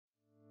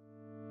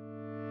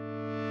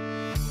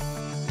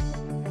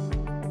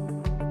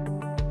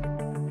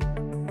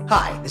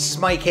Hi, this is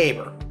Mike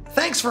Haber.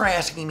 Thanks for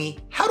asking me,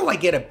 how do I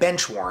get a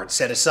bench warrant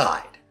set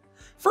aside?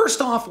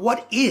 First off,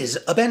 what is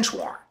a bench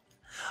warrant?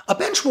 A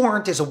bench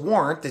warrant is a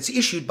warrant that's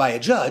issued by a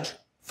judge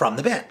from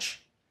the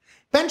bench.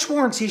 Bench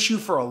warrants issue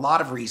for a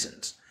lot of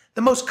reasons.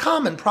 The most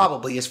common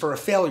probably is for a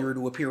failure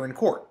to appear in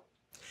court.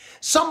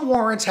 Some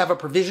warrants have a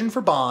provision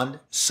for bond,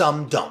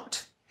 some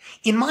don't.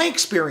 In my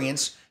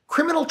experience,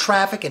 criminal,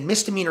 traffic, and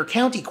misdemeanor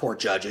county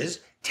court judges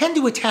tend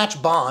to attach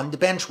bond to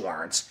bench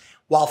warrants,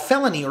 while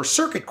felony or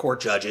circuit court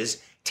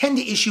judges tend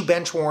to issue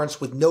bench warrants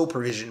with no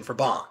provision for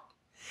bond.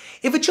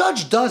 If a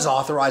judge does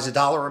authorize a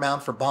dollar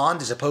amount for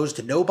bond as opposed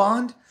to no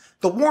bond,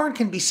 the warrant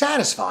can be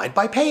satisfied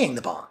by paying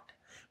the bond.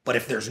 But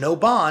if there's no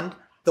bond,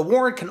 the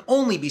warrant can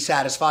only be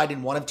satisfied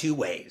in one of two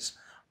ways,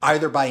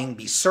 either by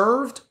being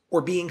served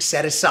or being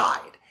set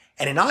aside.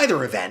 And in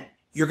either event,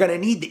 you're going to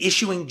need the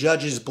issuing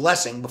judge's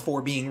blessing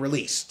before being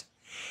released.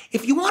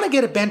 If you want to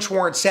get a bench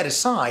warrant set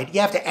aside, you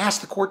have to ask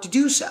the court to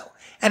do so,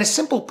 and a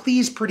simple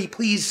please pretty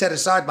please set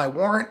aside my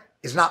warrant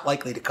is not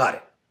likely to cut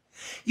it.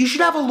 You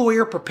should have a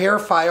lawyer prepare,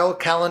 file,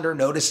 calendar,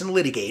 notice, and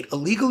litigate a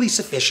legally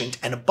sufficient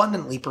and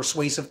abundantly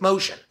persuasive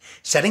motion,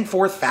 setting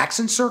forth facts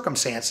and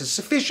circumstances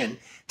sufficient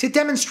to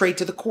demonstrate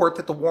to the court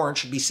that the warrant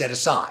should be set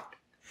aside.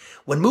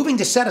 When moving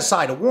to set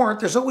aside a warrant,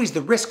 there's always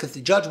the risk that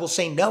the judge will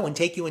say no and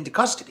take you into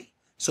custody,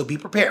 so be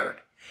prepared.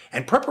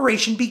 And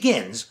preparation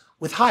begins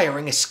with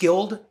hiring a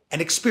skilled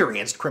and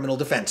experienced criminal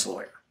defense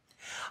lawyer.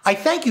 I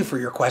thank you for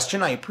your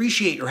question. I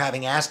appreciate your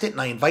having asked it,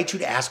 and I invite you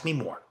to ask me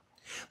more.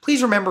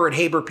 Please remember at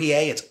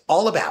HaberPA, it's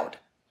all about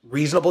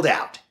reasonable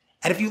doubt.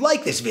 And if you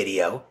like this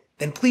video,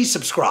 then please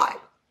subscribe.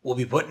 We'll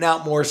be putting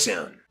out more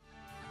soon.